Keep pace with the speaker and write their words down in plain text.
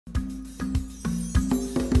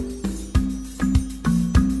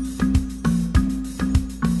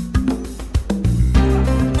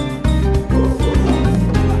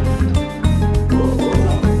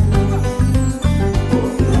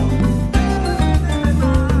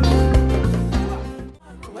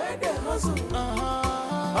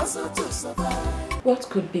What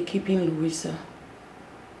could be keeping Louisa?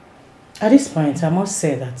 At this point, I must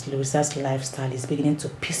say that Louisa's lifestyle is beginning to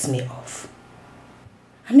piss me off.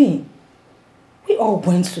 I mean, we all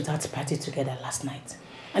went to that party together last night.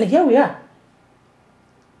 And here we are.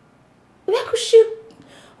 Where could she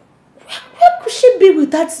be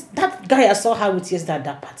with that guy I saw her with yesterday at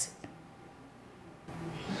that party?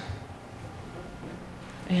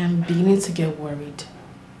 I am beginning to get worried.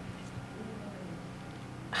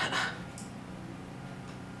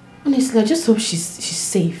 Honestly, I just hope she's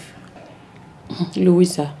safe.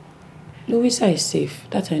 Louisa is safe.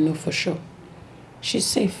 That I know for sure. She's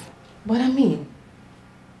safe. But I mean,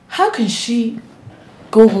 how can she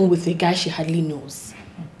go home with a guy she hardly knows?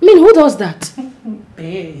 I mean, who does that?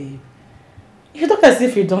 Babe, you talk as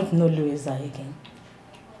if you don't know Louisa again.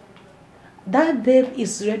 That babe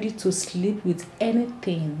is ready to sleep with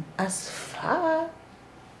anything as far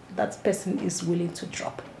that person is willing to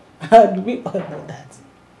drop. And we all know that.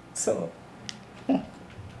 So,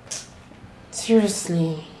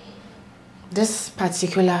 seriously, this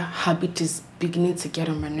particular habit is beginning to get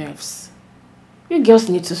on my nerves. You girls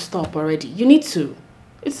need to stop already. You need to.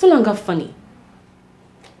 It's no longer funny.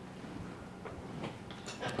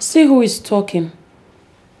 See who is talking.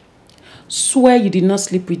 Swear you did not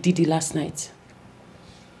sleep with Didi last night.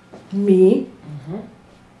 Me?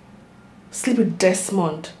 Sleep with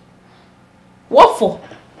Desmond. What for?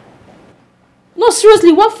 No,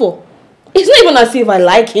 seriously, what for? It's not even as if I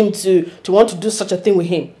like him to want to do such a thing with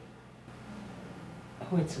him.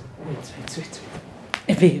 Wait.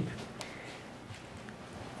 Hey, babe.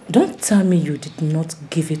 Don't tell me you did not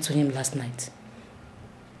give it to him last night.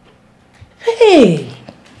 Hey,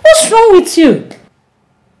 what's wrong with you?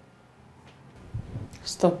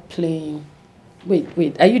 Stop playing.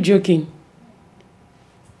 Wait, are you joking?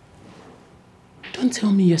 Don't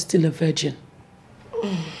tell me you're still a virgin.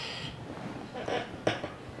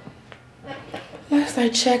 Last I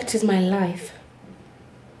checked is my life.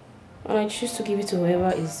 And I choose to give it to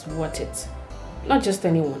whoever is worth it. Not just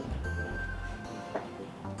anyone.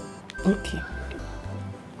 Okay.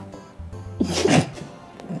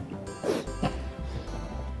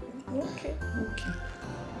 Okay.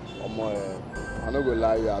 I'm not gonna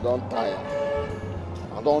lie to you, I don't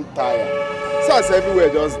tire. So as everywhere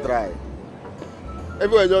just dry.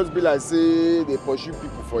 Everywhere just be like say they pursue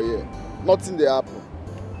people for here. Nothing they happen.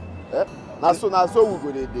 Eh? Now so we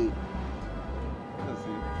go dey dey.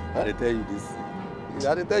 I tell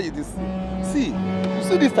you this. See, you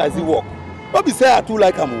see this taxi work. Don't be say I too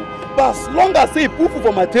like am, but as long as say put food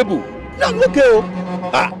for my table, I'm okay.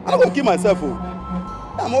 I'm not gonna kill myself.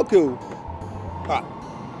 I'm okay.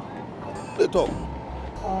 Play talk.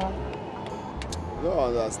 You don't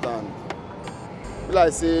understand. Be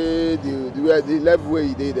like say the level where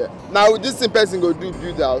you dey there. Now this same person go do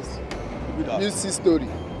build house. You see story.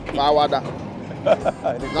 Mawada.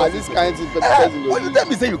 Now this kind of person go. What you tell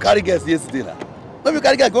me say you carry guests yesterday now? No, you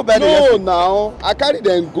carry guests go buy them yesterday. No, now I carry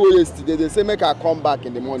them go yesterday. They say make I come back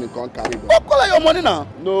in the morning, come carry them. What call your money now?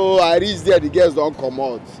 No, I reach there, the girls don't come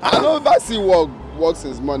out. I don't ever see work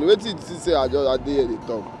since morning. Wait till you say I dey here dey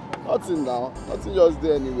talk. Nothing now. Nothing just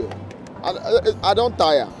there anywhere. I don't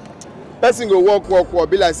tire. Person go work.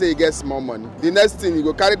 Be like say he get small money. The next thing you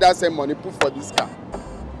go carry that same money put for this car.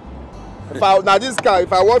 This car,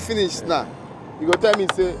 if I want finish now, you go tell me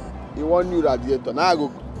say you want new radiator. Now I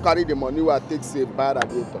go carry the money where I take say buy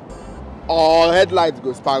radiator. Or headlight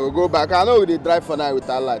go spark, go back. I know they drive for now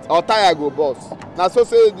without light. Or tire go bust. Now so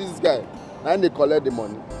say this guy, now they collect the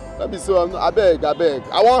money. Let me so I beg. I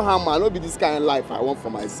want hammer. No be this kind of life I want for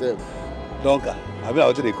myself. Donka, I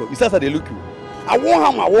mean, they come. You start they look you. I want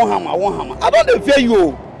hammer. I don't fear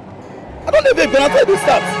you. I don't fear you. That's why they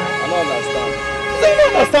start. I don't understand. You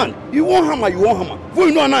don't understand. You want hammer. Before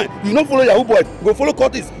you know now, you don't follow Yahoo boy. You go follow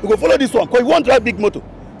Curtis. You go follow this one. Cause you want drive big motor.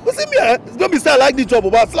 You see me, it's gonna be say I like this job,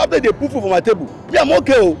 but slap they put food for my table. Me, I'm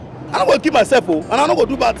okay. I'm not gonna keep myself, and I'm not gonna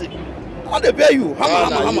do bad thing. I don't fear you.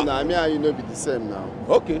 Hammer. Nah, me and you know be the same now.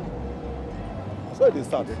 Okay. So they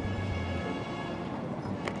start.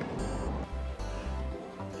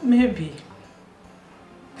 Maybe.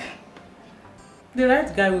 The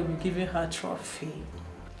right guy will be giving her a trophy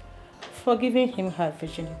for giving him her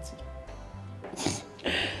virginity.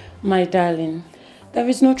 My darling, there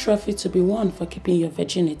is no trophy to be won for keeping your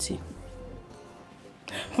virginity.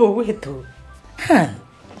 But wait though. Han,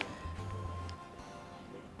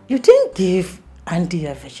 you didn't give Andy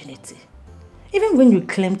your virginity, even when you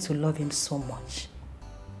claim to love him so much.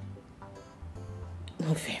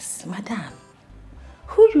 No verse, madam.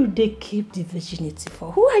 Who you they keep the virginity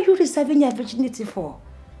for? Who are you reserving your virginity for?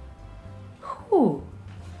 Who?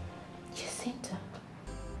 Jacinta,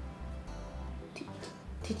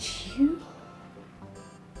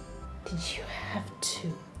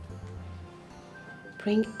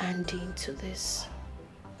 bring Andy into this?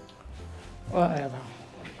 Whatever.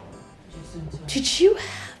 Did you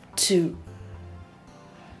have to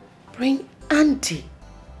bring Andy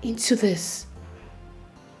into this?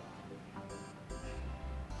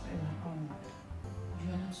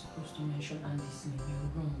 You are not supposed to mention Andy's name.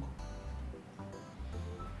 You're wrong.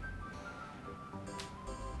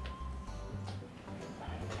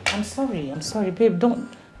 I'm sorry, babe. Don't,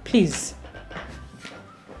 please.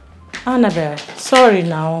 Annabelle, sorry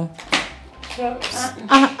now.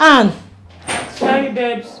 Anne. Sorry,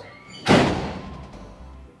 babes.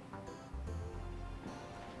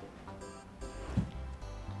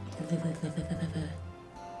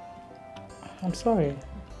 I'm sorry.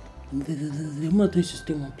 The mother is to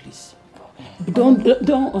stay one place.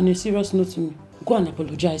 Don't on a serious note to me. Go and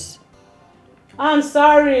apologize. I'm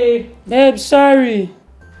sorry. Babe, sorry.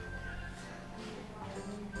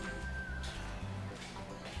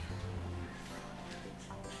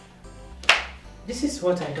 This is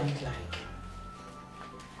what I don't like.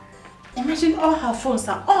 Imagine all her phones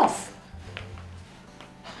are off.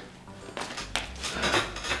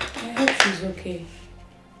 I hope she's okay.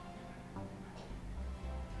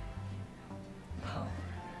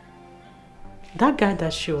 That guy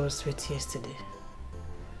that she was with yesterday,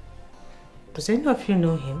 does any of you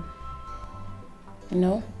know him?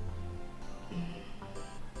 No.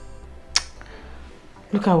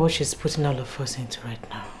 Look at what she's putting all of us into right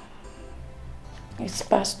now. It's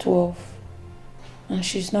past 12 and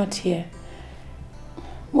she's not here.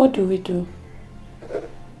 What do we do?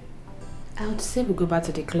 I would say we go back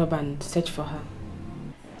to the club and search for her.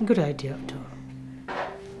 Good idea, Abdul.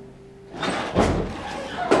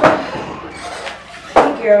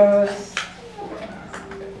 Hey girls.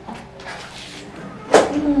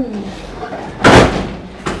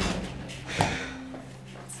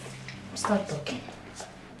 Start talking.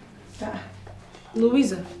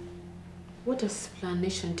 Louisa, what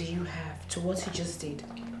explanation do you have to what you just did?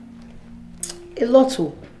 A lot,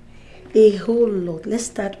 a whole lot. Let's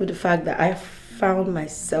start with the fact that I found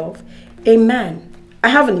myself a man. I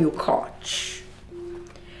have a new coach.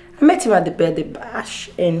 I met him at the birthday bash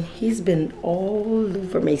and he's been all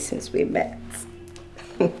over me since we met.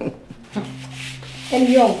 And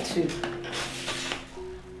young too.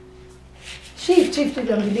 Chief, I'm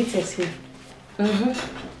the latest here.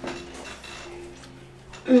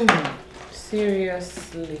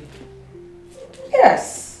 Seriously?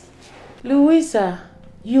 Yes. Louisa,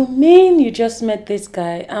 you mean you just met this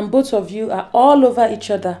guy and both of you are all over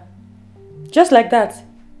each other? Just like that?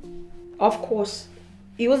 Of course.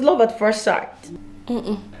 It was love at first sight.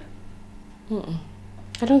 I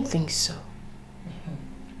don't think so.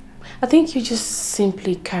 I think you just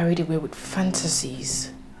simply carried away with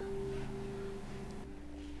fantasies.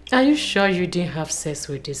 Are you sure you didn't have sex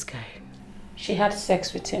with this guy? She had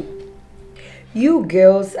sex with him. You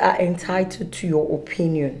girls are entitled to your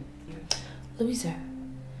opinion. Louisa,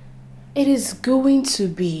 it is going to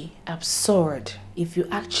be absurd if you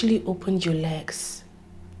actually opened your legs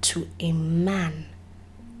to a man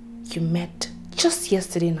you met just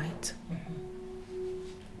yesterday night.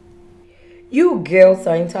 You girls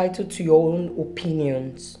are entitled to your own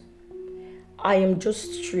opinions. I am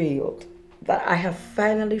just thrilled that I have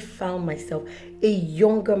finally found myself a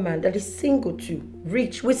younger man that is single too,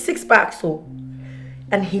 rich, with 6 packs,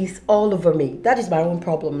 and he's all over me. That is my own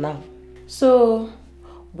problem now. So,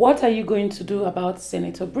 what are you going to do about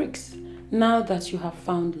Senator Briggs now that you have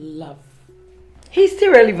found love? He's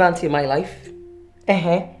still relevant in my life.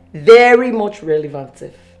 Very much relevant.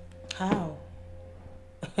 How?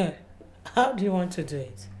 How do you want to do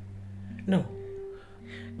it? No.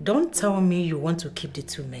 Don't tell me you want to keep the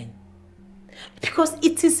 2 men. Because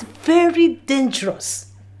it is very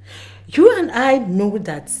dangerous. You and I know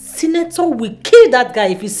that Senator will kill that guy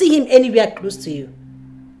if you see him anywhere close to you.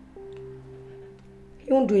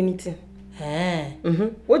 He won't do anything.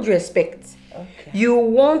 What do you expect? Okay. You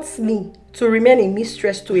want me to remain a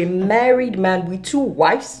mistress to a married man with 2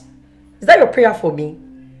 wives? Is that your prayer for me?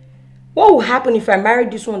 What will happen if I marry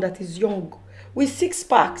this one that is young, with 6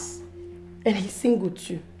 packs, and he's single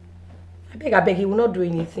too? I beg, he will not do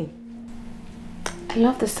anything. I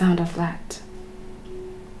love the sound of that.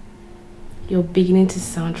 You're beginning to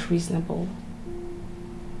sound reasonable.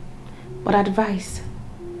 But advice,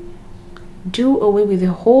 do away with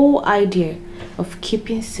the whole idea of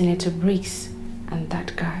keeping Senator Briggs and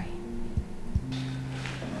that guy.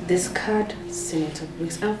 Discard Senator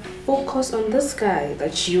Briggs and focus on this guy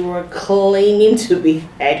that you are claiming to be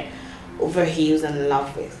head over heels in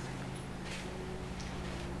love with.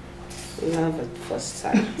 Love at first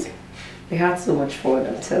sight. We had so much fun,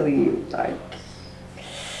 I'm telling you.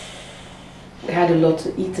 We had a lot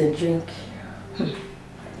to eat and drink.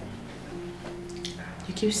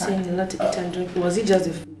 You keep saying a lot to eat and drink. Was it just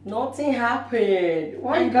the food? Nothing happened.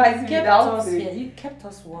 Why you guys without it? You kept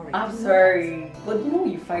us worried. I'm sorry. But you know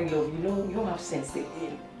you find love, you know you don't have sense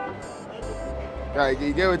again. Yeah,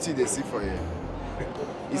 you get what they see for you.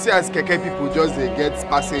 You see as keke people just they get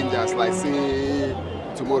passengers like say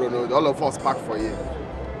tomorrow no, all of us pack for you.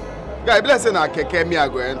 Guy, bless say na keke me I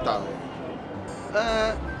go enter.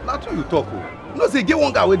 That's what you talk. You know, say get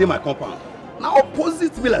one guy within my compound. Now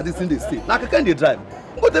opposite me like this in the state. Now can they drive?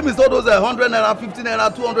 Go tell me so those 100 naira, 50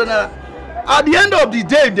 naira, 200 naira. At the end of the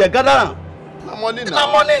day, they gather. Na money now.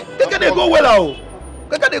 Na money. Keke they go well.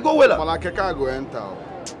 Keke they go well. But keke go enter.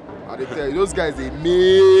 I dey tell you, those guys they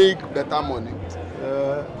make better money.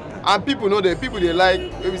 And people know they like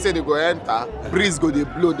maybe say they go enter, breeze go they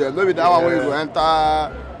blow them. Maybe that one where you go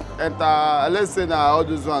enter. Let's say now all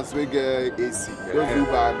those ones we get AC, those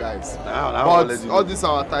Uber guys. But all this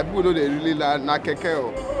our type people know they really like na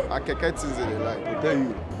keke things they like. I tell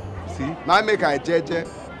you, see. Now make I jeje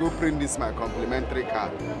go print this my complimentary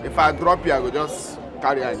card. If I drop you, I go just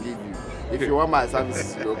carry and give you. If you want my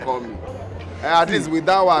services, you go call me. At least with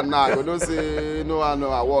that one now, you don't say no one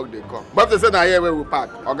I work they come. But they say now here where we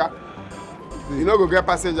park, okay? You know go get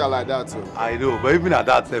passenger like that too. I know, but even at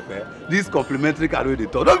that step, this complimentary car wey dey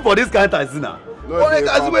talk. Don't be for this kind of taxi now. No, only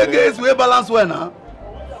taxi wey get AC wey balance well now.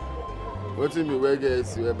 Wetin be wey get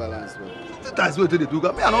AC wey balance well? The taxi wey dey do.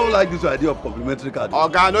 Me, I don't like this idea of complimentary card.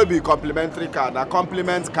 Oga no be complimentary card, na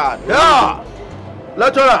compliment card. Yeah,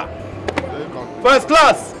 lecturer, first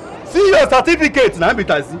class. See your certificate na be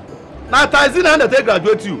taxi. Na taxi na dey take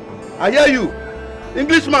graduate you. I hear you,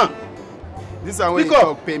 Englishman. This one wey you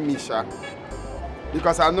talk pay me, sha.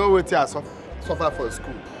 Because I know what I suffer for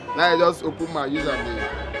school. Now I just open my user and do this.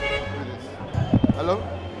 Hello?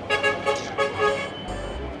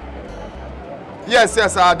 Yes,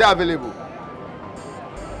 are they available?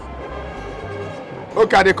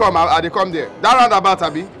 Okay, they come there. That roundabout,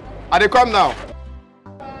 Abi. They come now.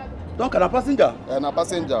 Don't carry a passenger. A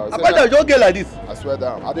passenger. A passenger just get like this. I swear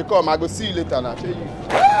down. They come. I go see you later now. Show you.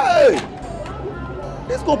 Hey!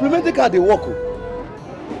 This complimentary car they work.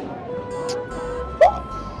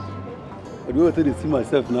 I don't want to see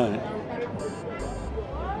myself now.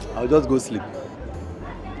 I'll just go sleep.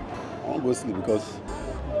 I won't go sleep because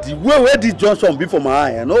the way where this junction be for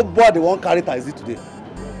my eye, nobody won't carry taxi today.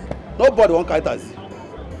 Nobody won't carry taxi.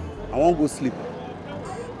 I won't go sleep.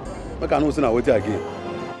 I can't know I wait again.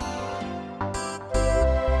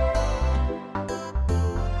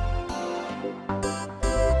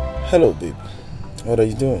 Hello, babe. What are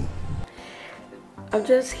you doing? I'm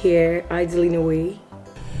just here, idling away.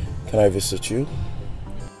 Can I visit you?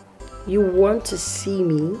 You want to see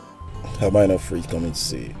me? Am I not free coming to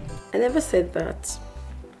see you? I never said that.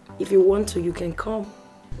 If you want to, you can come.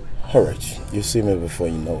 Alright, you'll see me before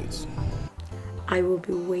you know it. I will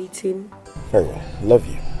be waiting. Very well. Love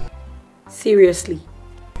you. Seriously.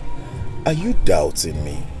 Are you doubting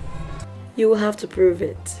me? You will have to prove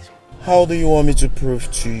it. How do you want me to prove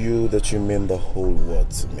to you that you mean the whole world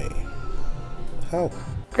to me? How?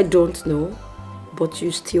 I don't know, but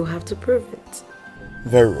you still have to prove it.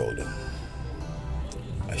 Very well then.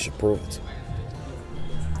 I should prove it.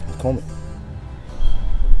 I'm coming.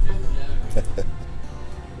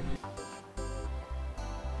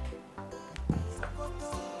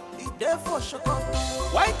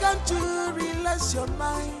 Why can't you relax your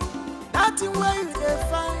mind? Nothing where you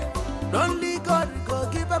define. Only God will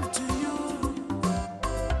give them to you.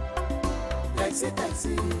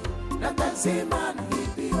 Taxi, not taxi man, he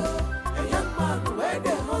be a young man where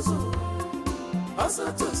they hustle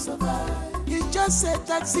to survive. He just said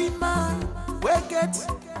taxi man, where get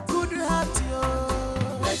good heart yo.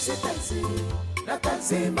 Taxi, not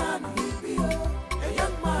taxi man, he be a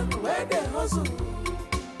young man where they hustle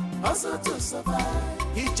to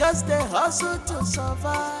survive. He just a hustle to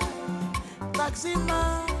survive. Taxi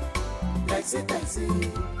man, taxi,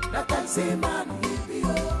 not taxi man, he be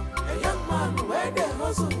a young man where they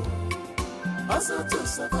hustle to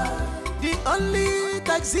survive. The only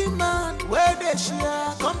taxi man where they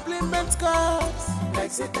share compliment cards.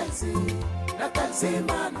 Taxi, not taxi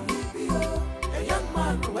man, he be a young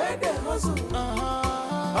man where they hustle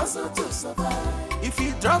to survive. If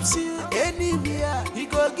he drops you anywhere, he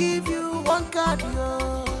go give you one card,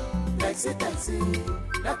 yo. Taxi,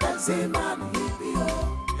 not taxi man, he be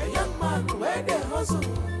a young man where they hustle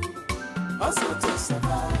to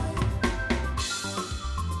survive.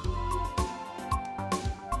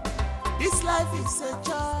 This life is a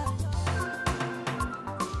choice.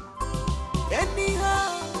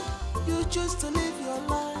 Anyhow, you choose to live your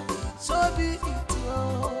life, so be it,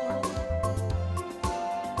 yo.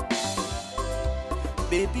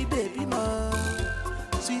 Baby, baby, ma.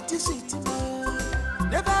 Sweetie, sweetie, ma.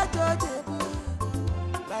 Never judge a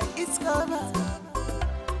book by its cover.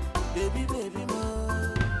 Baby, baby,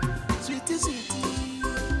 ma. Sweetie, sweetie.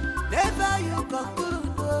 Never you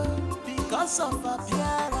conclude because of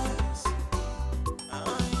appearance.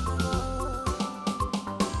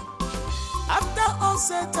 After all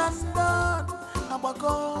said and done,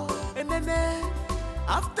 Abako, and then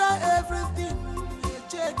after everything, you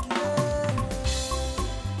check it.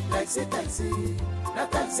 Taxi, that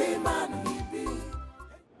taxi man he be.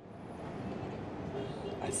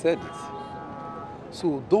 I said it.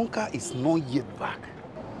 So Donka is not yet back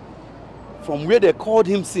from where they called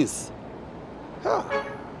him since.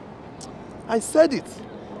 I said it.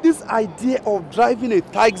 This idea of driving a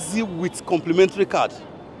taxi with complimentary card.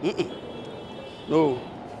 No,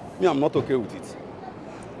 me, I'm not okay with it.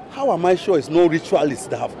 How am I sure it's no ritualists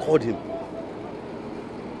that have called him?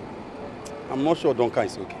 I'm not sure Donka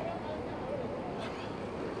is okay.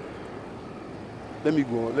 Let me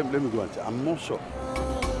go and check. I'm not sure.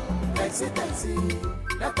 Taxi,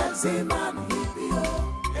 that taxi man he be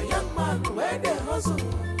a young man where they hustle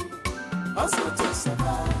to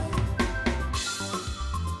survive.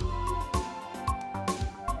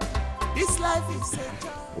 This life is a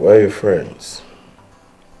job. Where are your friends?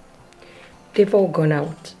 They've all gone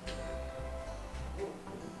out.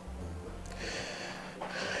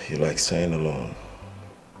 You like staying alone?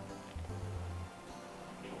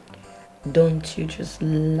 Don't you just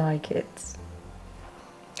like it?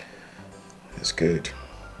 It's good.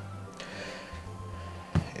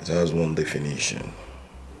 It has one definition,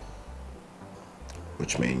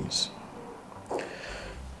 which means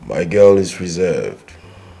my girl is reserved,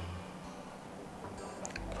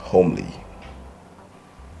 homely,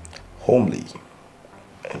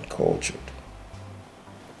 and cultured.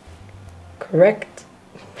 Correct.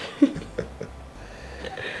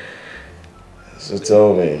 So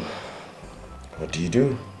tell me, what do you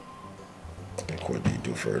do? Like, what do you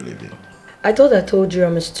do for a living? I thought I told you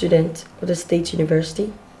I'm a student of the State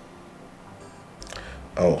University.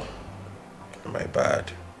 Oh, my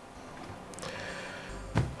bad.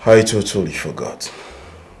 I totally forgot.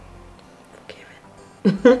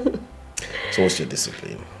 Forgiven. So what's your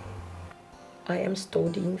discipline? I am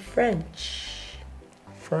studying French.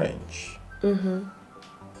 French? Mm-hmm.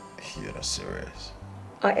 You're not serious.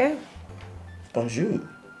 I am. Bonjour.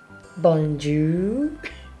 Bonjour.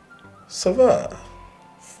 Ça va?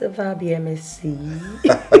 Ça va bien, merci.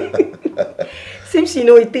 Seems you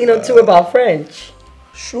know a thing or two about French.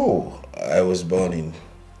 Sure. I was born in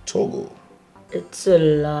Togo. It's a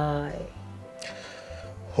lie.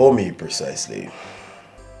 Homie, precisely.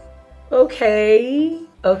 Okay.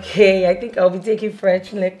 I think I'll be taking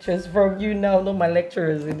French lectures from you now, not my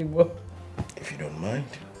lecturers anymore. If you don't mind.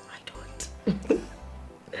 I don't.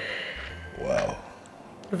 Wow.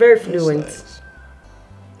 Very fluent. Nice.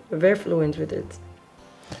 Very fluent with it.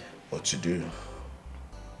 What you do?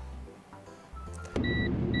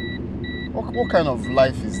 What kind of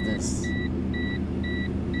life is this?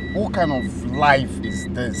 What kind of life is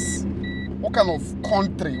this? What kind of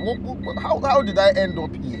country? How did I end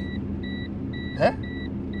up here? Eh?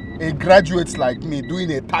 A graduate like me doing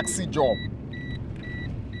a taxi job.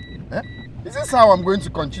 Eh? Is this how I'm going to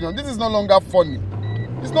continue? This is no longer funny.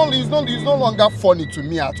 It's no longer funny to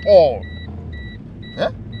me at all.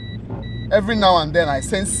 Eh? Every now and then I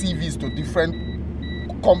send CVs to different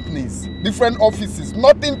companies, different offices,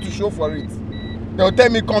 nothing to show for it. They'll tell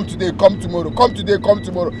me come today, come tomorrow, come today, come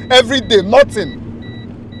tomorrow. Every day,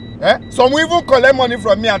 nothing. Eh? Some will even collect money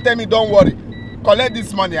from me and tell me, don't worry. Collect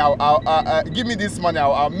this money, give me this money,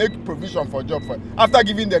 I'll make provision for a job for you. After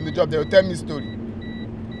giving them the job, they'll tell me story.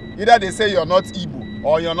 Either they say you're not Igbo,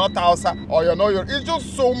 or you're not Hausa, or you're not... It's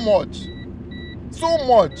just so much. So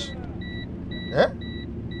much. Eh?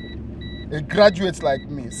 A graduate like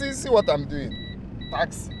me. See what I'm doing.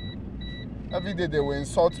 Taxi. Every day they will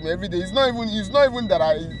insult me. Every day. It's not even that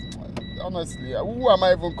honestly, who am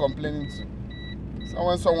I even complaining to? So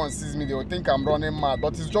when someone sees me, they will think I'm running mad.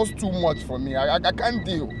 But it's just too much for me. I can't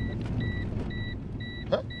deal.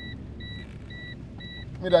 Huh?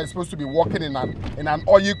 Me that is supposed to be working in an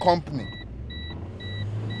oil company.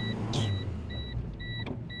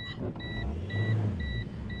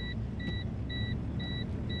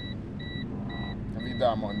 Every day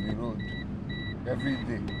I'm on the road. Every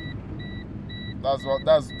day. That's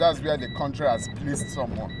where the country has placed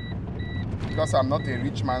someone. Because I'm not a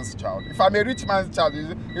rich man's child. If I'm a rich man's child,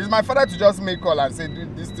 it's my father to just make call and say, do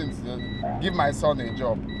these things, give my son a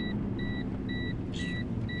job.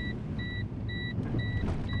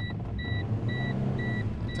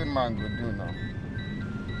 What a man will do now?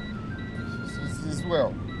 It's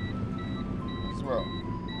well. It's well.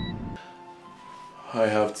 I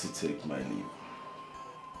have to take my leave.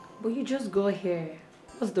 But you just go here.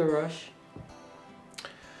 What's the rush?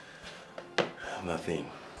 Nothing.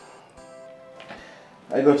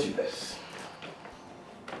 I got you this.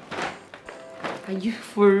 Are you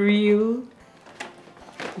for real?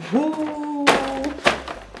 Whoa!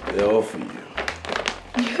 They're all for you.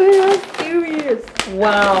 You're not serious.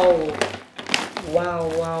 Wow. Wow.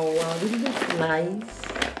 This is nice.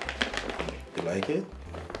 You like it?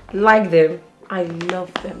 Like them. I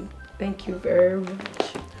love them. Thank you very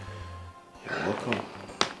much. You're welcome.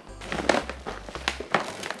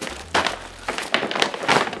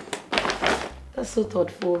 That's so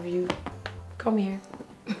thoughtful of you. Come here.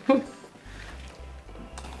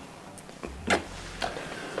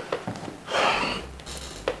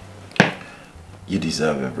 You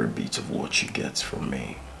deserve every bit of what you get from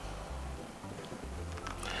me.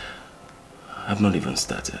 I've not even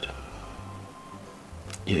started.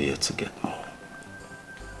 You're yet to get more.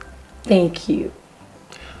 Thank you.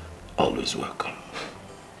 Always welcome.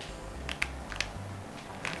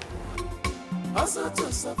 Hustle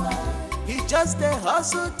to survive. He just a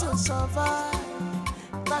hustle to survive.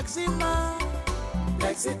 Taxi man,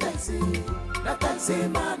 taxi. The taxi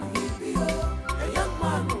man, he be a young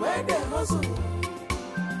man where they hustle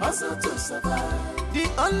to survive. The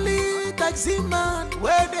only taxi man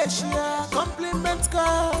where they share compliment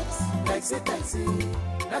cards. Taxi.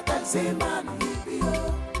 The taxi man, he be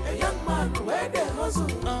a young man where they hustle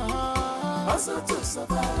to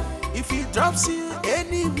survive. If he drops you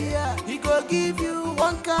anywhere, he go give you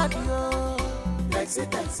one card, yo. Taxi,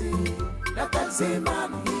 the taxi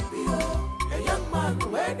man, he be a young man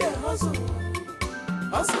where they hustle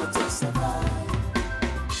to survive.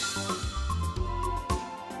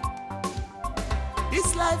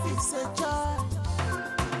 This life is a choice.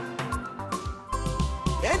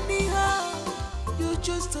 Anyhow, you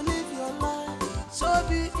choose to live your life, so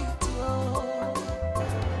be it, yo.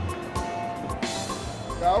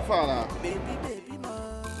 How far now? Baby,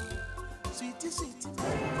 man. Sweetie,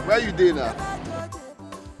 man. Where you dey now?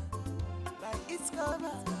 Like it's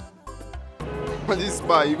gonna. On this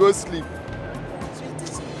bar, you go sleep.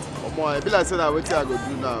 Oh boy, I be like saying that wetin I go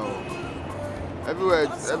do now.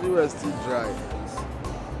 Everywhere still dry.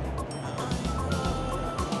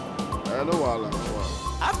 I know wahala.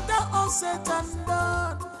 After all said and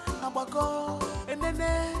done, Abako, and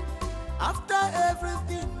then after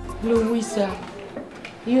everything. Louisa,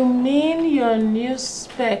 you mean your new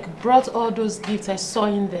spec brought all those gifts I saw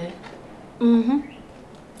in there? Mm-hmm.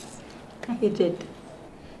 He did.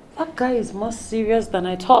 That guy is more serious than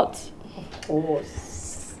I thought. Of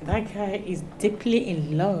course. That guy is deeply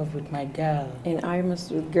in love with my girl. And I'm a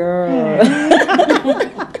sweet girl.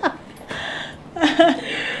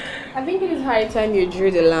 I think it is high time you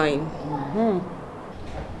drew the line. Mm-hmm.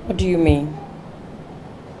 What do you mean?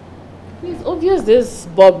 It's obvious this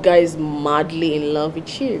Bob guy is madly in love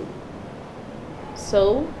with you.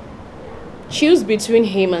 So, choose between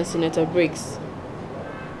him and Senator Briggs.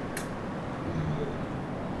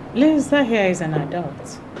 Lisa here is an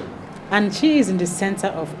adult. And she is in the center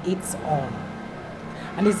of it all.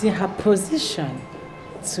 And it's in her position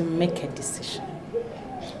to make a decision.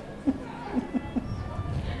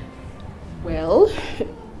 Well,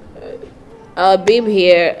 our babe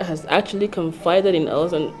here has actually confided in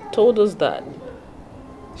us and told us that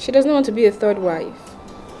she doesn't want to be a third wife.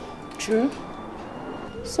 True.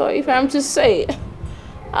 So if I'm to say,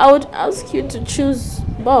 I would ask you to choose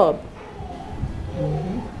Bob.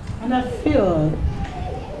 And I feel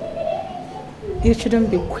you shouldn't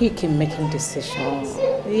be quick in making decisions.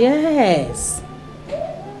 Yes.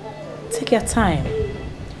 Take your time.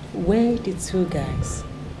 Weigh the two guys.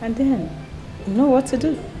 And then know what to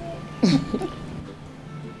do.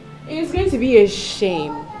 It's going to be a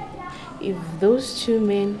shame if those two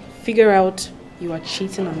men figure out you are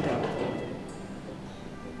cheating on them.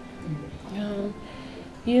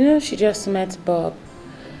 You know, she just met Bob.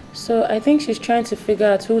 So I think she's trying to figure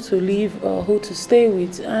out who to leave or who to stay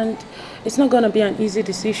with. And it's not going to be an easy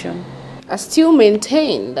decision. I still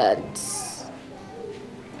maintain that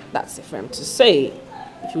that's if I'm to say,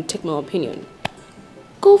 if you take my opinion,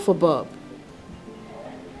 go for Bob.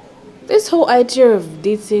 This whole idea of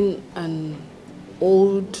dating an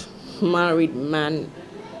old married man,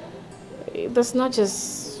 it does not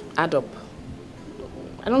just add up.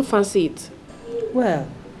 I don't fancy it. Well,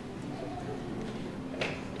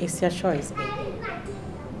 it's your choice, baby.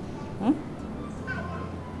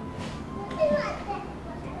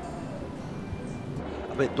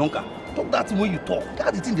 But Donka, talk that thing when you talk.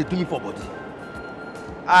 That's the thing they do me for body.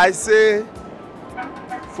 I say,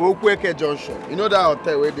 For Okweke Junction. You know that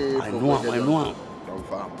hotel where they... I know him.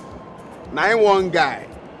 Confirm. Now one guy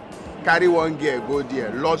carry one girl go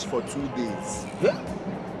there, lodge for 2 days. Yeah.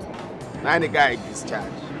 Now the guy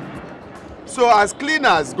discharged. So as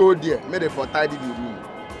cleaners go there, make they for tidy the room.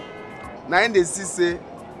 Now they see say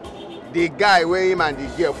the guy where him and the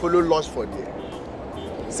girl follow lodge for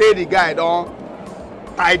there. Say the guy don't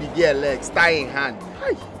tie the girl legs, tie in hand.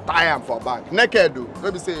 Tie him for back. Naked though.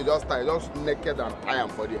 Maybe say you just tie, just naked and tie him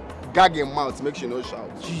for there. Gag him mouth, make sure no shout.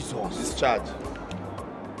 Jesus. Discharge.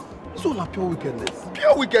 So na pure wickedness.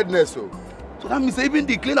 Pure wickedness, oh. So that means even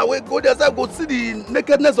the cleaner will go there, go see the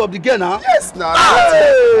nakedness of the girl now. Yes, now.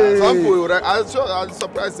 Hey! Some people, I'm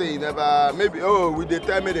surprised say he never. Maybe with the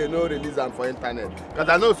time they no release them for internet. Because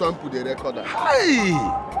I know some people they record that. Hey!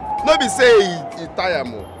 No be say he tire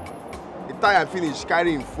more. He tire finish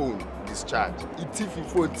carrying phone discharge. He thief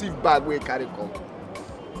his phone, thief bag where he carry come.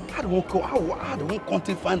 How do one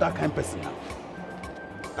country find that kind of person now?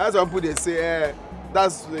 That's some people they say.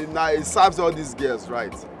 That's now it serves all these girls,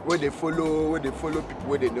 right? Where they follow people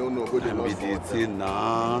where they don't know, where they not be the thing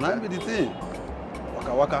now. That be the thing.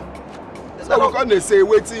 Waka. So when they say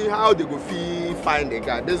waiting, how they go find a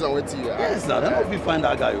guy based on what you are. Yes, now they don't fit find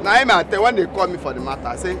that guy. Now when they call me for the matter,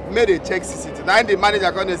 I say may they check CCTV. Now the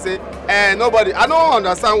manager come they say, nobody. I don't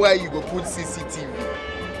understand where you go put CCTV.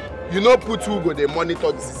 You know put who go they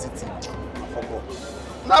monitor the CCTV. Fuck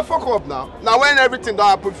up. Now fuck up now. Now when everything don't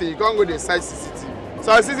happen for you, can't go they side CCTV.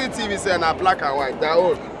 So CCTV say na black and white. Their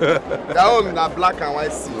own na black and white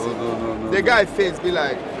CCTV. No. The guy face be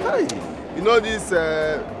like, hey, you know this.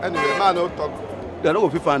 Anyway, man, no talk. They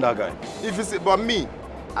don't go find that guy. If you say, but me,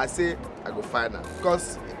 I say I go find her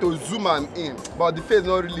because to zoom am in. But the face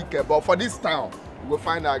not really care. But for this town, we go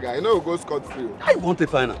find that guy. You know, we go scot free. I want to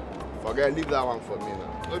find her. Forget, leave that one for me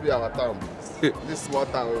now. No be our town, this small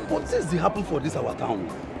town. What things dey happen for this our town?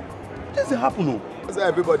 Things dey happen, no. So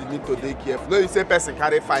everybody need to be careful. No, you say person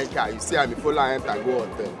carry fine car, you see I'm follow enter go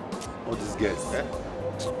hotel. All these girls. Eh?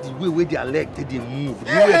 The way where their leg they move. The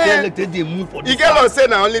way their leg they move for this. You get what say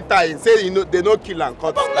na only time. Say you know they no kill and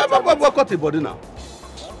cut. What cut the body now?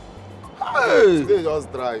 Hey. They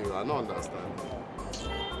just dry you. I don't understand.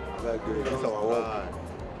 Like this is our work.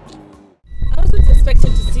 I wasn't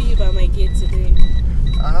expecting to see you by my gate today.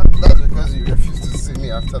 That's because you refused to see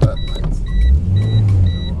me after that night.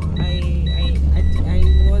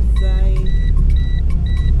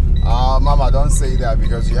 Mama, don't say that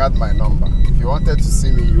because you had my number. If you wanted to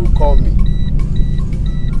see me, you call me.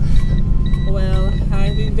 Well,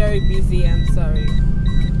 I've been very busy, I'm sorry.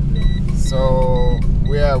 So,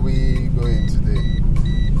 where are we going today?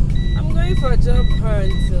 I'm going for a job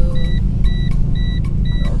hunt, so...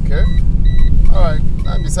 Okay. Alright.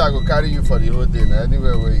 Let me say I go carry you for the whole day. Now,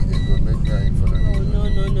 anywhere where you go, make me follow me. Oh,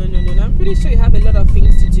 no. I'm pretty sure you have a lot of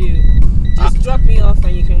things to do. Just drop me off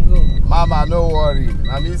and you can go. Mama, no worry.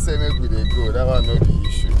 I mean, say make we dey go. That one no the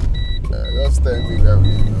issue. Just tell me where we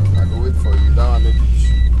go. I go wait for you. That one no the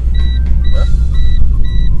issue. Yeah?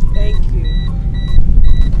 Thank you.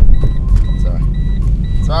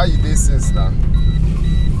 So how you dey since now?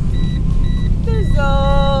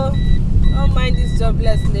 Don't mind this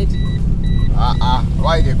jobless lady.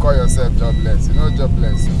 Why they call yourself jobless? You know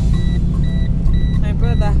jobless. My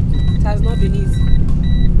brother, it has not been easy.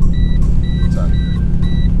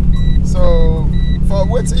 So, for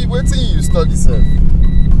waiting you study, sir?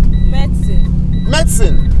 Medicine.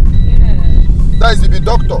 Medicine? Yeah. That is to be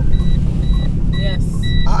doctor? Yes.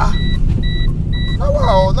 Oh,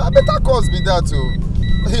 wow, now better course be that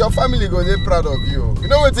too. Your family go dey proud of you. You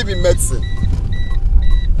know what it be medicine?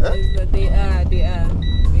 Yes, they are.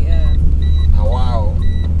 Oh, wow.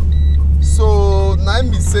 So, now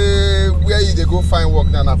me say where you dey go find work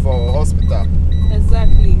now for hospital?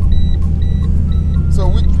 Exactly. So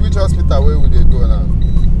which hospital where would they go now?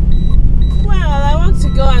 Well, I want to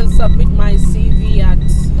go and submit my CV at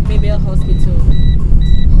Mabel Hospital.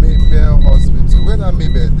 Mabel Hospital? Where that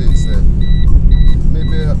Mabel they said?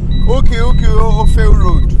 Mabel. Okay, Ofe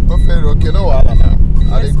Road. Okay, no wahala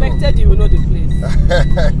now. I expected you will know the place.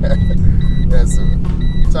 Yes,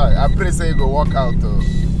 sir. Sorry, I pray say you go work out though.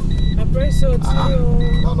 I pray so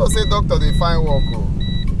too. No, say doctor they find work.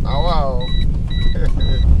 Wow.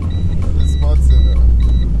 It's smart thing.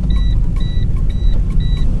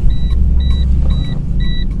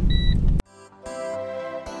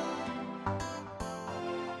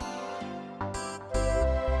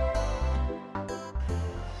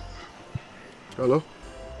 Hello?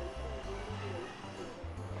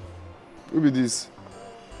 Who be this?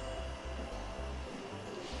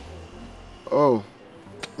 Oh,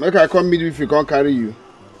 make I come meet you if you can't carry you.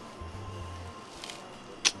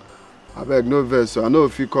 I beg no verse, so I know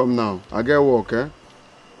if you come now. I get work, eh?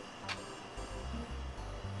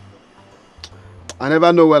 I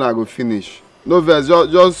never know when I go finish. No verse,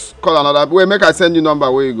 just call another. Wait, make I send you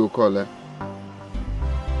number where you go call, eh?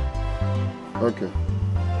 Okay.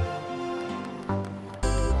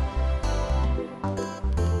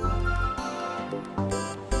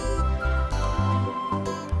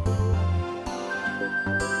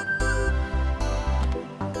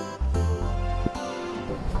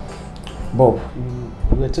 Bob,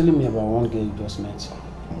 you were telling me about one girl you just met.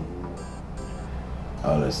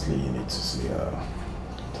 Honestly, you need to see her.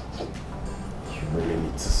 You really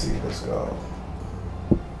need to see this girl.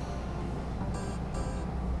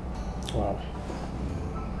 Wow.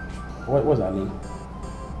 What was her name?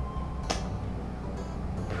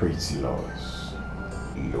 Pretty Lois.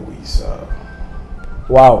 Louisa.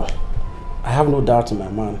 Wow. I have no doubt in my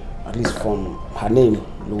mind, at least from her name,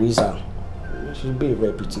 Louisa. She'll be a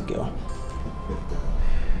very pretty girl.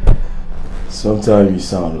 Sometimes you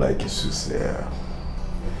sound like a soothsayer.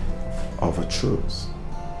 Of a truth,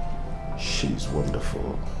 she's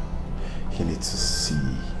wonderful. You need to see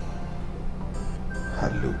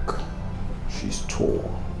her look. She's tall.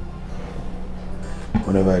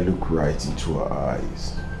 Whenever I look right into her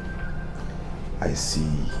eyes, I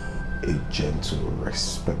see a gentle,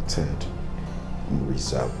 respected, and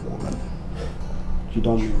reserved woman. You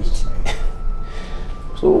don't mean it.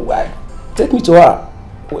 So why? Take me to her.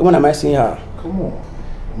 When am I seeing her? Come on,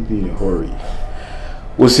 don't be in a hurry.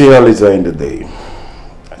 We'll see her later in the day.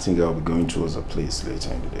 I think I'll be going towards a place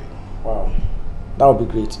later in the day. Wow, that would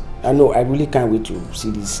be great. I know, I really can't wait to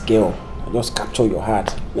see this girl. I just capture your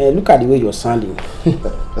heart. Man, look at the way you're sounding.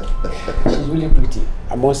 She's really pretty,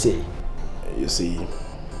 I must say. You see,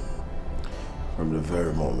 from the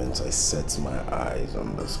very moment I set my eyes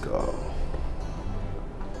on this girl,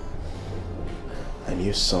 I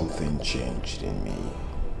knew something changed in me.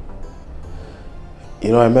 You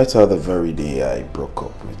know, I met her the very day I broke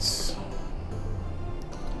up with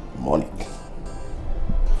Monique.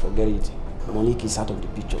 Forget it. Monique is out of the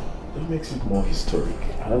picture. That makes it more historic.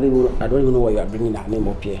 I don't even know why you are bringing her name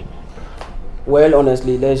up here. Well,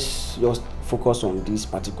 honestly, let's just focus on this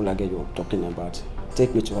particular girl you're talking about.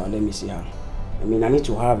 Take me to her. Let me see her. I mean, I need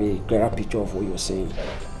to have a clearer picture of what you're saying.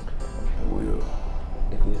 I will.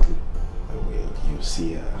 Definitely. I will. You'll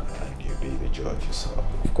see her and you'll be the judge yourself.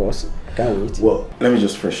 Of course. I can't wait. Well, let me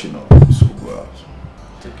just freshen up so we'll go out.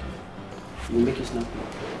 Take care. You make it snappy.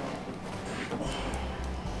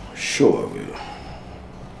 Sure, I will.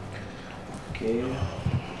 Okay.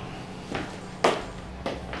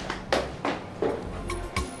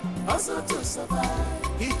 Hustle to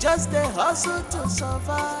survive. He just a hustle to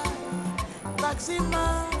survive. Taxi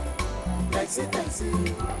man, taxi.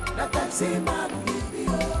 The taxi man will be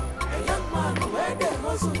a young man where they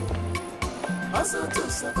hustle to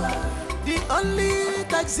survive. The only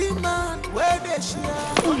taxi man where they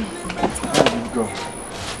share. Go.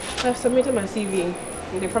 I've submitted my CV.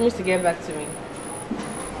 They promised to get back to me.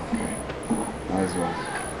 Okay. Nice one,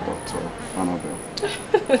 Dr. Annabelle.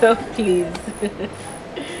 No, please.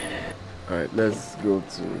 Alright, let's go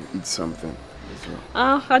to eat something as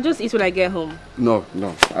well. I'll just eat when I get home. No,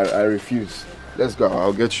 I refuse. Let's go,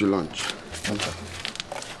 I'll get you lunch.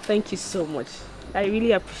 Thank you so much. I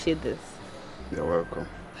really appreciate this. You're welcome.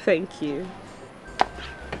 Thank you.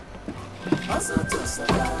 Hustle to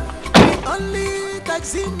survive. Only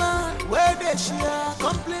taxi man where they share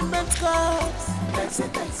compliment cards. Taxi.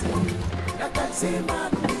 The taxi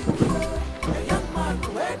man, a young man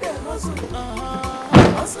where they hustle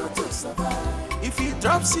to survive. If he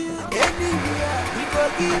drops you anywhere, he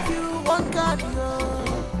will give you one card.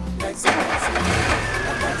 Taxi, the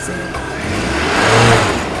taxi man.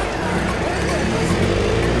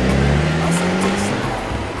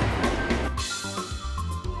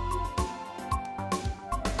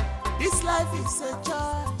 This life is a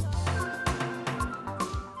choice.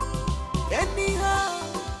 Anyhow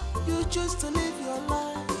you choose to live your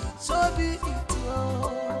life, so be it.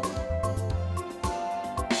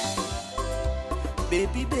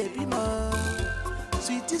 Baby man,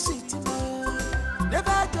 sweetie man,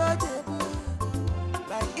 never judge a book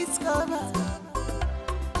by its cover.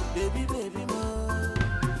 Baby man,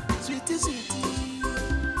 sweetie,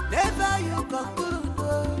 never you conclude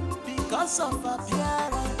because of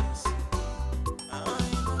appearance.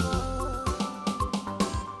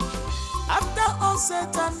 After all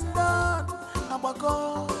said and done, I'm a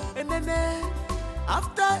go, and then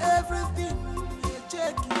after everything, you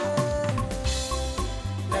check it.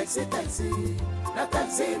 Taxi, the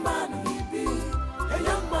taxi man he be, a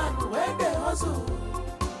young man where they hustle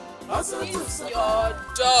It's your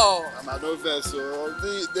door. I'm a novice, so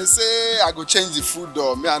they say I go change the food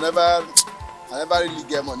door. Me, I never really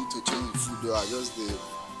get money to change the food door. I just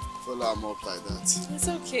follow them up like that. It's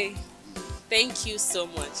okay. Thank you so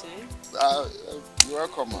much. You're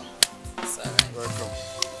welcome, man. It's alright. You're welcome.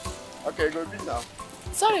 Okay, go be now.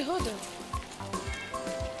 Sorry, hold on.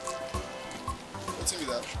 What's with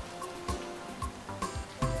that?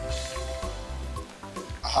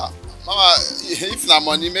 Aha. Mama, if na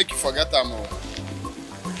money, make you forget them.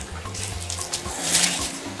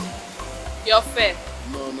 You're fair.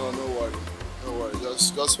 No worry. No worry.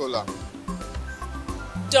 Just hold on.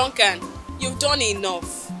 Duncan, you've done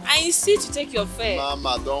enough. I insist to take your fare.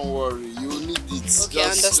 Mama, don't worry. You need it. Okay, I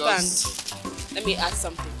understand. Let me add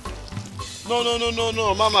something.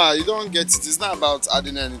 No, Mama, you don't get it. It's not about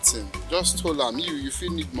adding anything. Just hold on. You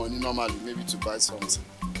feel need money normally, maybe to buy something.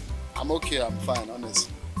 I'm okay. I'm fine,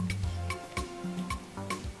 honestly.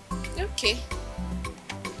 Okay.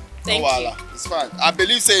 Thank you. It's fine. I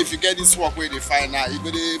believe say if you get this work where they find now, you go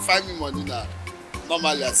to find me money now.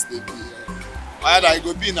 Normally as they be. I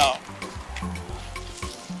go be now.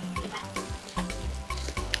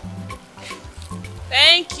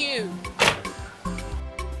 Thank you.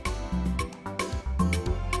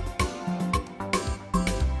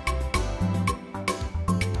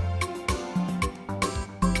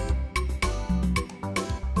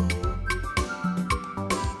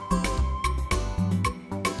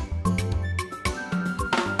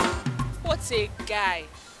 What a guy.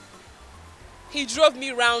 He drove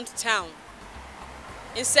me round town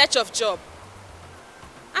in search of job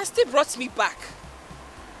and still brought me back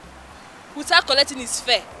without collecting his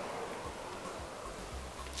fare.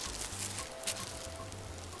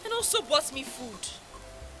 And also bought me food.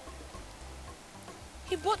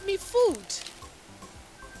 He bought me food.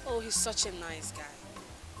 Oh, he's such a nice guy.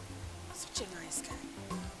 Such a nice guy.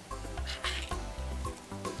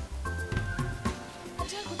 Are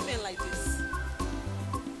there good men like this?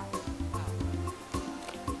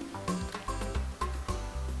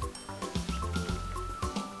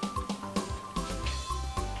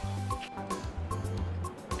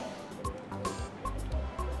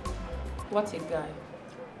 What a guy.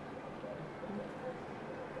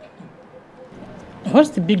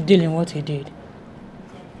 What's the big deal in what he did?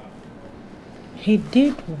 He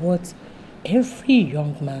did what every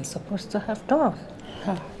young man's supposed to have done.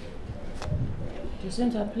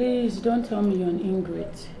 Jacinta, please don't tell me you're an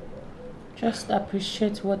ingrate. Just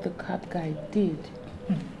appreciate what the cab guy did.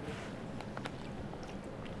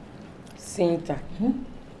 Jacinta,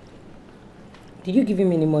 did you give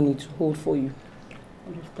him any money to hold for you?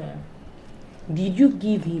 Understand? Did you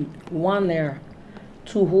give him 1 naira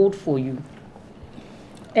to hold for you?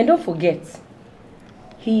 And don't forget,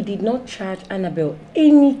 he did not charge Annabelle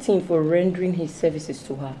anything for rendering his services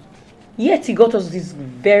to her. Yet he got us this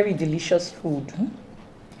very delicious food.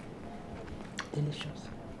 Delicious.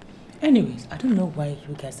 Anyways, I don't know why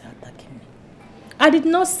you guys are attacking me. I did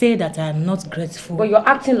not say that I am not grateful. But you're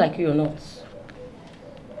acting like you're not.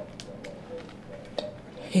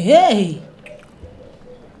 Hey!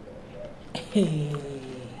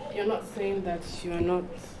 You're not saying that you are not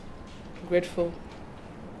grateful,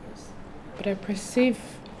 but I perceive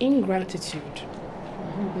ingratitude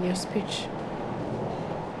in your speech.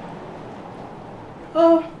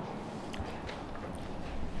 Oh,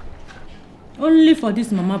 only for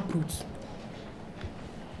this mama put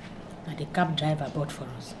that the cab driver bought for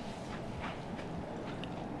us.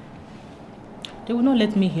 They will not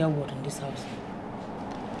let me hear word in this house.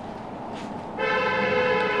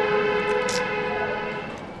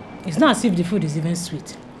 It's not as if the food is even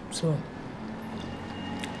sweet, so.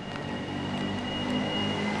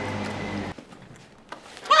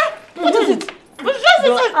 What is it?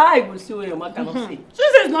 Your eye will see what your mouth cannot see. She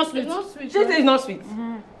says it's not sweet. It's not sweet. She says it's not sweet.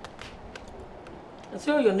 And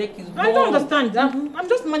so your neck is warm. I don't understand. I'm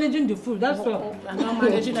just managing the food, that's all. I'm not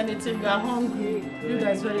managing anything. We are hungry. You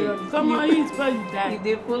guys very hungry. Come on, eat before you die. If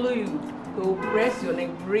they follow you, they will press your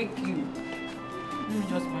neck, break you. Let me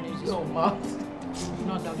just manage this your mouth.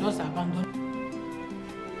 No, they'll just abandon.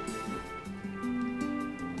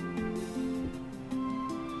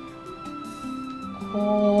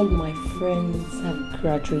 All my friends have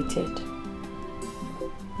graduated.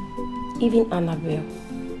 Even Annabelle.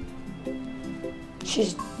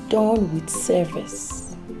 She's done with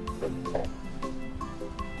service.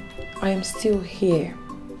 I am still here.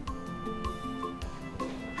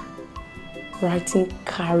 Writing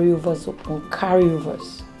carryovers upon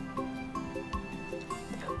carryovers.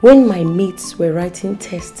 When my mates were writing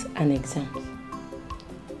tests and exams,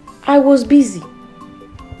 I was busy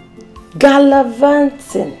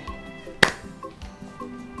gallivanting.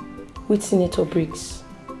 with Senator Briggs.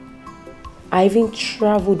 I even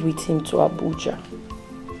traveled with him to Abuja.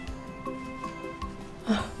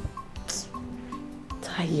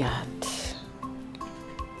 Tired.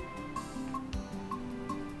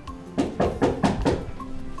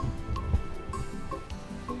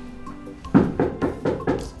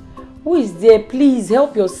 Who is there? Please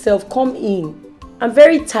help yourself. Come in. I'm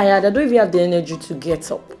very tired. I don't even have the energy to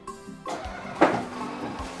get up.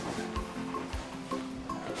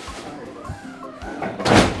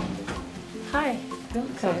 Hi,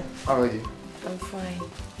 Doctor. How are you? I'm fine.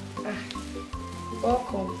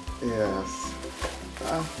 Welcome. Yes.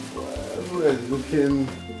 Everywhere is looking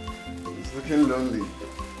lonely.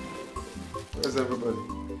 Where's everybody?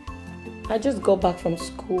 I just got back from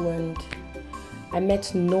school and I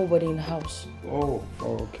met nobody in the house. Oh,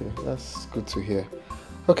 okay. That's good to hear.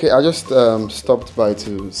 Okay, I just stopped by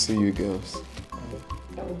to see you girls.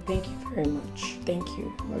 Oh, thank you very much. Thank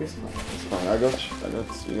you. It's fine. I got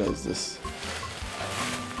you guys this.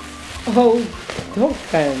 Oh, don't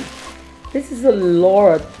come. This is a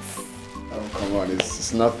lot. Oh, come on.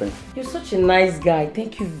 It's nothing. You're such a nice guy.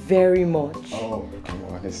 Thank you very much. Oh, come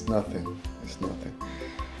on. It's nothing. It's nothing.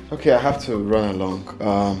 Okay, I have to run along.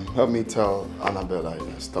 Help me tell Annabella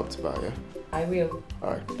I stopped by, yeah? I will.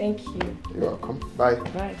 All right. Thank you. You're welcome. Bye.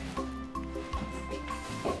 Bye.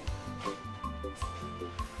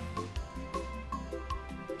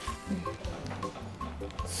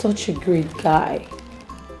 Such a great guy.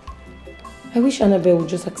 I wish Annabelle would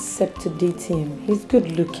just accept to date him. He's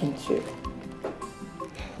good looking too.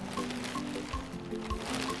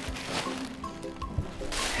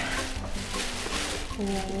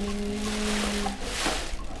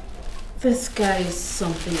 This guy is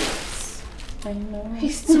something else. I know.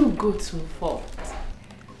 He's too good to fault.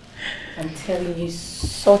 I'm telling you, he's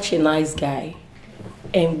such a nice guy.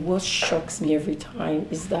 And what shocks me every time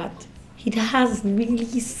is that he has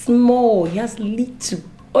really small, he has little,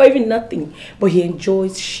 or even nothing, but he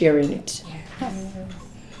enjoys sharing it. Yes.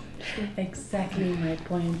 Exactly my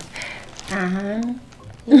point.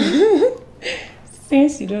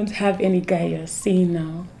 Since you don't have any guy you're seeing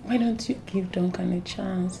now, why don't you give Duncan a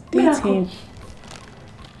chance? Date him.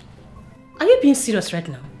 Are you being serious right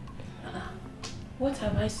now? What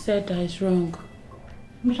have I said that is wrong?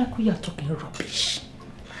 Miracle, you're talking rubbish.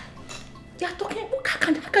 You're talking... How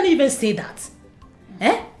can you even say that?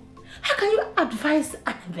 Eh? How can you advise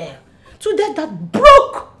Annabelle to date that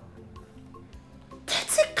broke,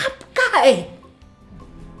 dirty cap guy?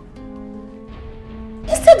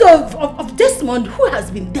 Instead of Desmond, who has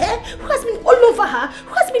been there, who has been all over her,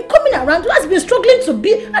 who has been coming around, who has been struggling to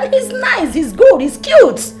be, and he's nice, he's good, he's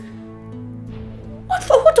cute. What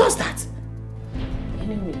for? Who does that?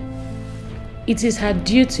 Anyway, it is her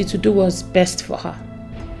duty to do what's best for her.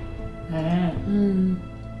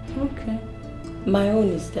 Okay. My own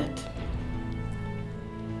is that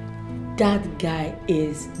guy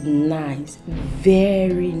is nice,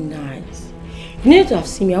 very nice. You need to have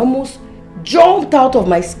seen me. I almost jumped out of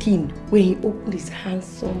my skin when he opened his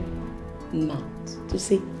handsome mouth to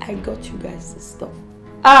say, I got you guys this stuff.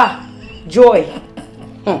 Joy.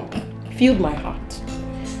 Filled my heart.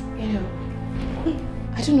 You know,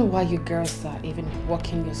 I don't know why you girls are even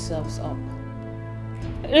working yourselves up.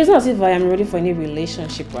 It's not as if I am ready for any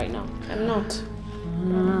relationship right now. I'm not.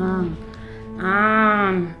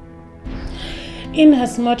 In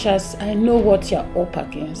as much as I know what you're up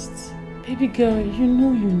against, baby girl, you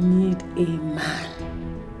know you need a man.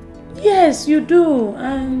 Yes, you do.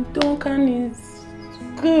 And Duncan is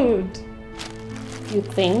good. You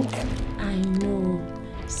think? I know.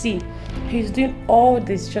 See, he's doing all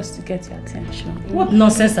this just to get your attention. What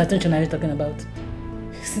nonsense attention are you talking about?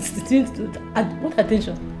 What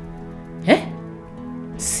attention? Eh?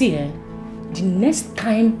 See, the next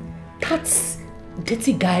time that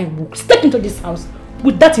dirty guy will step into this house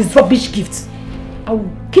with that his rubbish gift, I will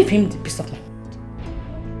give him the piece of mind.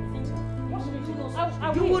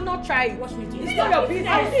 You will not try it. Watch me do it. It's not your business.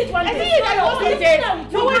 I'll do it one day. It's not your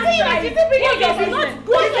business. No, wait, it's not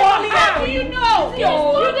good for me. How do you know? You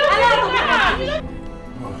don't know.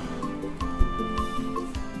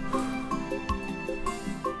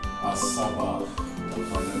 Asaba, I'm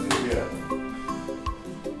finally here.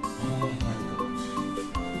 Oh my God.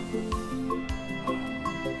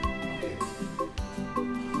 Okay.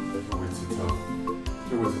 I can't wait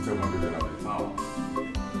to tell my baby that I'm in town.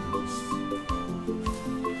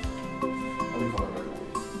 Let me call her right away.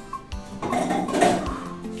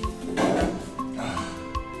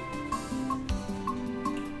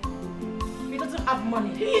 He doesn't have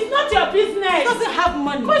money. It's not your business. He doesn't have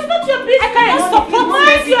money. But it's not your business. I cannot support Why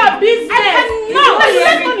is your business? I cannot. You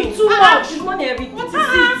spend money too much. Money everything. What is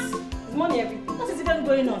it? money, everything. What is even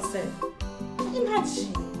going on, sir?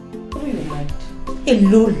 Imagine. What do you mind? A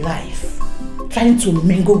low life. Trying to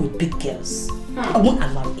mingle with big girls. I won't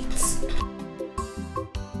allow it.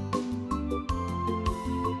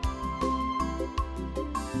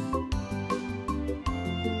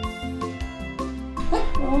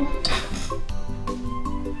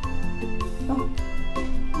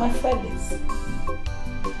 My Felix.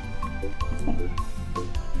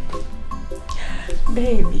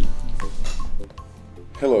 Baby.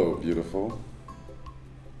 Hello, beautiful.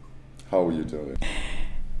 How are you doing?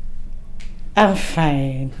 I'm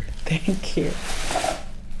fine. Thank you.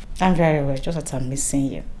 I'm very well, just that I'm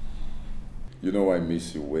missing you. You know I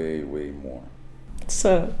miss you way, way more.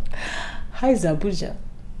 So, how is Abuja?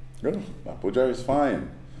 Good. Abuja is fine.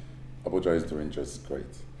 Abuja is doing just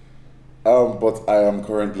great. But I am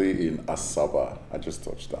currently in Asaba. I just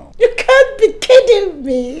touched down. You can't be kidding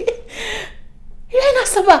me. You're in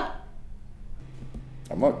Asaba.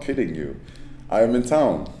 I'm not kidding you. I am in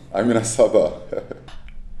town. I'm in Asaba.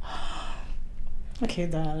 Okay,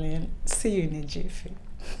 darling. See you in a jiffy.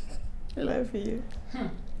 I love you.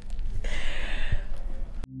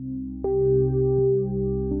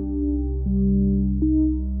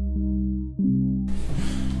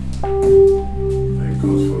 Thank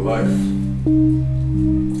God for life.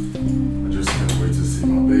 I just can't wait to see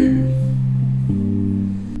my baby.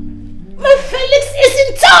 My Felix is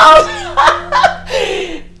in town!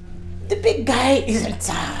 The big guy is in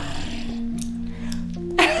town.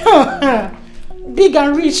 Big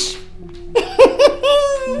and rich.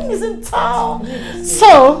 He's in town.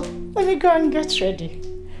 So, let me go and get ready.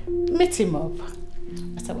 Meet him up.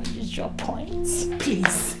 That's how I use your points.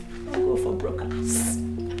 Please, don't go for brokers.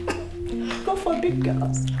 Go for big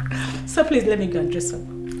girls. So please let me go and dress up.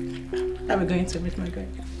 I'm going to meet my guy.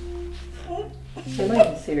 You're not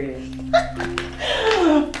even serious.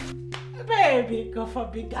 Baby, go for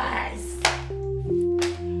big guys.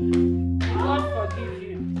 God forgive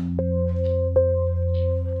you.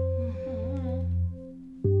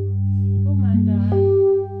 Oh my God.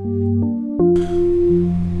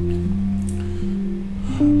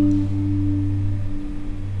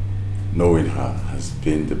 Knowing her has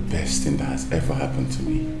been the best thing that has ever happened to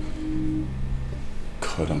me.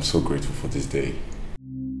 God, I'm so grateful for this day.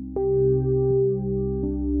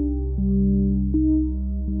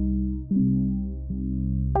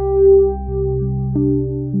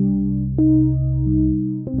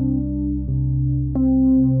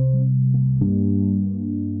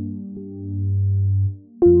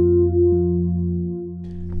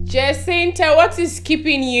 Jacinta, what is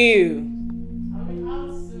keeping you?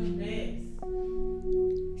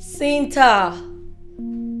 Cinta,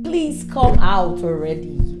 please come out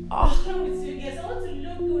already. Oh. Come with you guys. I want to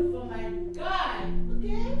look good for my guy,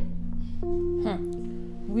 okay?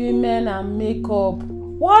 Women and makeup.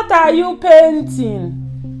 What are you painting?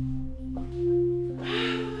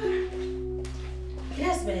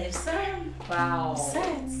 Yes, babe, sir. Wow.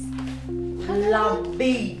 Sets. La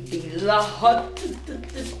baby, la hot.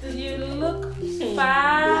 You look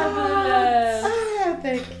fabulous. Ah,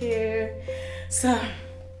 thank you. So,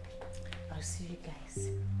 I'll see you guys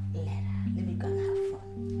later. Let me go and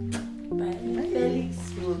have fun. Bye. Felix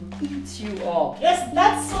will eat you up. Yes,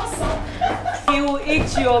 that's awesome. He will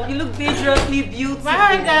eat you up. You look dangerously beautiful.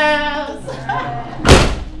 Bye, girls.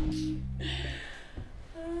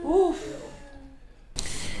 Oof.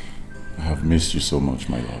 I have missed you so much,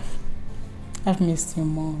 my love. I've missed you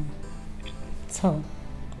more. So,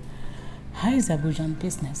 how is Abujan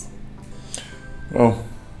business? Well,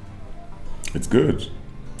 it's good.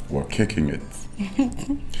 We're kicking it.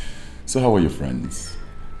 So how are your friends?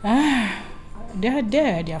 They're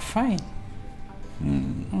there. They're fine.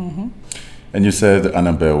 And you said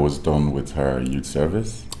Annabelle was done with her youth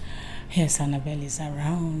service? Yes, Annabelle is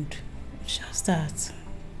around. Just that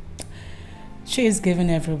she is giving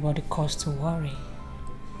everybody cause to worry.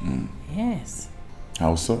 Yes.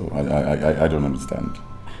 How so? I don't understand.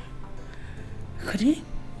 Could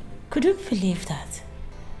you believe that?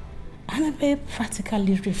 Annabelle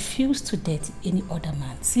practically refused to date any other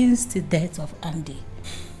man since the death of Andy.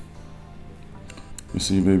 You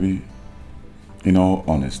see, baby, in all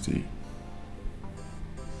honesty,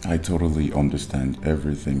 I totally understand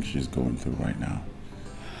everything she's going through right now.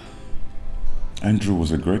 Andrew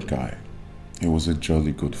was a great guy. He was a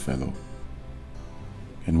jolly good fellow.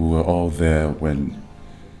 And we were all there when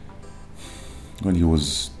he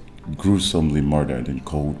was gruesomely murdered in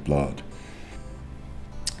cold blood.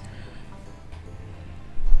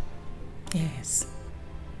 Yes.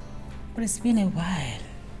 But it's been a while.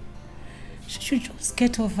 She should just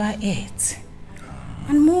get over it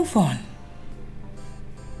and move on.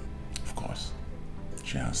 Of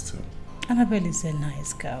She has to. Annabelle is a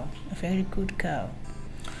nice girl, a very good girl.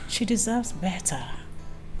 She deserves better.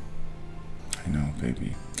 I know,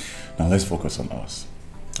 baby. Now let's focus on us.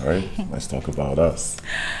 All right? Let's talk about us.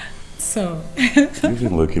 So. You've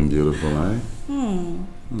been looking beautiful, eh?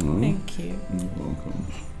 Thank you. You're welcome.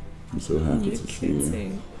 I'm so happy to see you.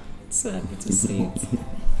 Too. So happy to see you.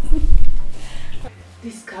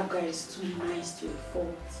 This cab guy is too nice to a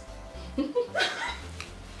fault.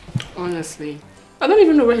 Honestly, I don't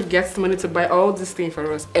even know where he gets the money to buy all this thing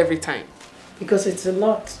for us every time. Because it's a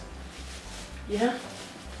lot. Yeah.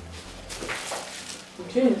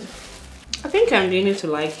 Okay. I think I'm beginning to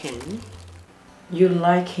like him. You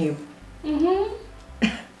like him? Mm-hmm.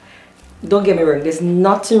 Don't get me wrong, there's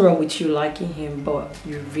nothing wrong with you liking him, but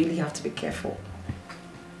you really have to be careful.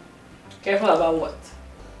 Careful about what?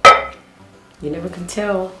 You never can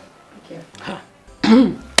tell. Be careful.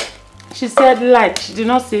 She said like, she did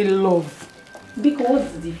not say love. Because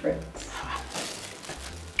what's the difference?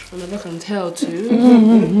 I never can tell too.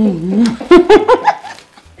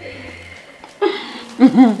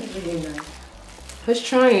 He's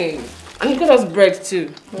trying. And he got us bread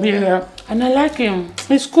too. Yeah. And I like him.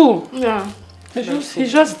 He's cool. Yeah.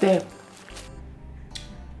 He's just there.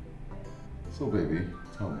 So, baby,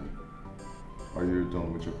 tell me. Are you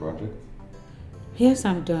done with your project? Yes,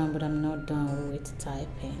 I'm done, but I'm not done with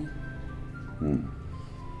typing.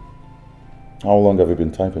 How long have you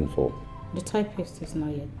been typing for? The typist is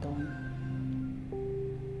not yet done.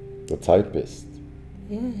 The typist?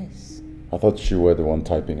 Yes. I thought you were the one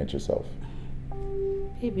typing it yourself.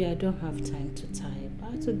 Baby, I don't have time to type.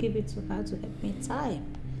 I have to give it to her to help me type.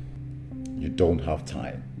 You don't have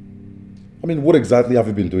time. I mean, what exactly have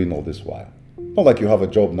you been doing all this while? Not like you have a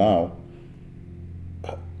job now.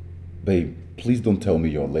 Babe, please don't tell me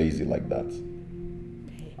you're lazy like that.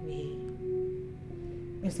 Baby.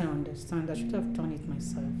 Yes, I understand. I should have done it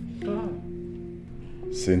myself.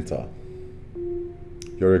 Cinta,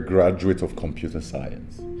 you're a graduate of computer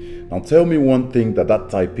science. Now tell me one thing that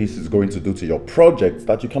typist is going to do to your project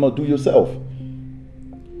that you cannot do yourself.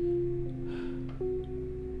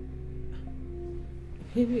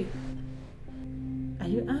 Baby, are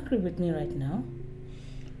you angry with me right now?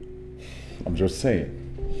 I'm just saying,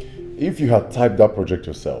 if you had typed that project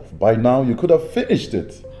yourself, by now you could have finished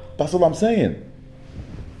it. That's all I'm saying.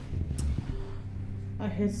 I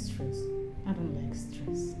hate stress. I don't like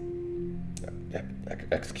stress.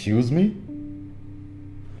 Excuse me?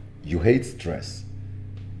 You hate stress?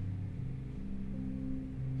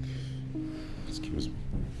 Excuse me.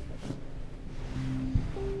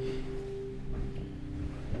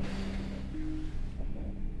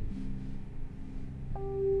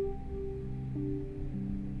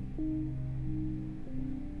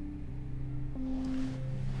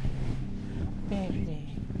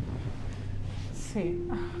 Baby, see,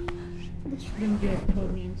 this shouldn't be a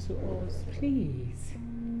problem to us, please.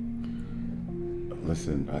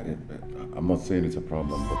 Listen, I'm not saying it's a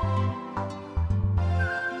problem, but...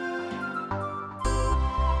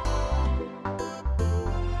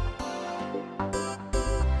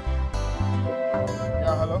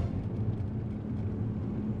 Yeah, hello?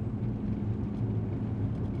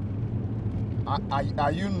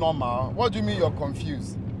 Are you normal? What do you mean you're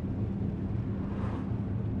confused?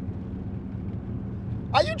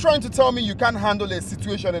 Are you trying to tell me you can't handle a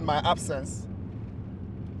situation in my absence?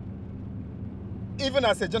 Even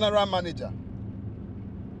as a general manager?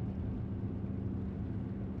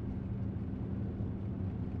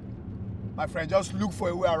 My friend, just look for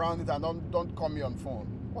a way around it and don't call me on phone.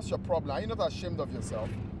 What's your problem? Are you not ashamed of yourself?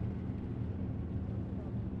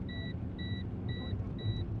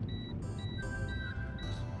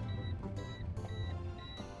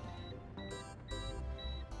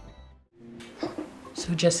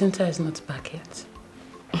 So Jacinta is not back yet?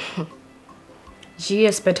 She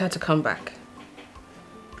expect her to come back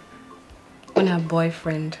when her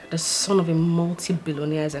boyfriend, the son of a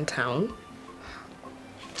multi-billionaire, is in town.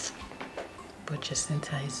 But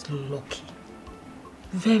Jacinta is lucky.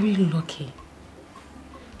 Very lucky.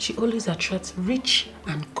 She always attracts rich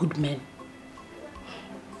and good men.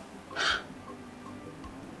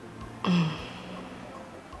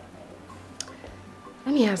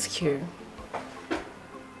 Let me ask you,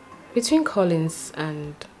 between Collins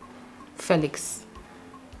and Felix,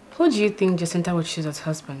 who do you think Jacinta would choose as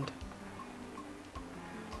husband?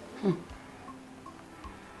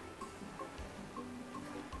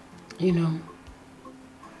 You know,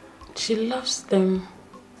 she loves them.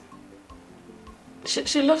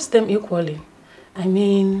 She loves them equally. I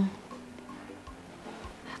mean,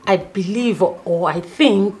 I believe or I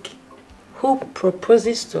think who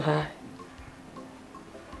proposes to her,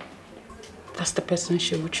 that's the person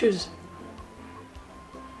she will choose.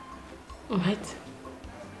 Right?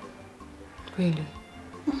 Really?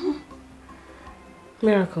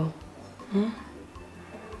 Miracle.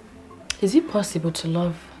 Is it possible to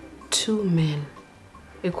love two men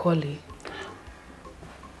equally?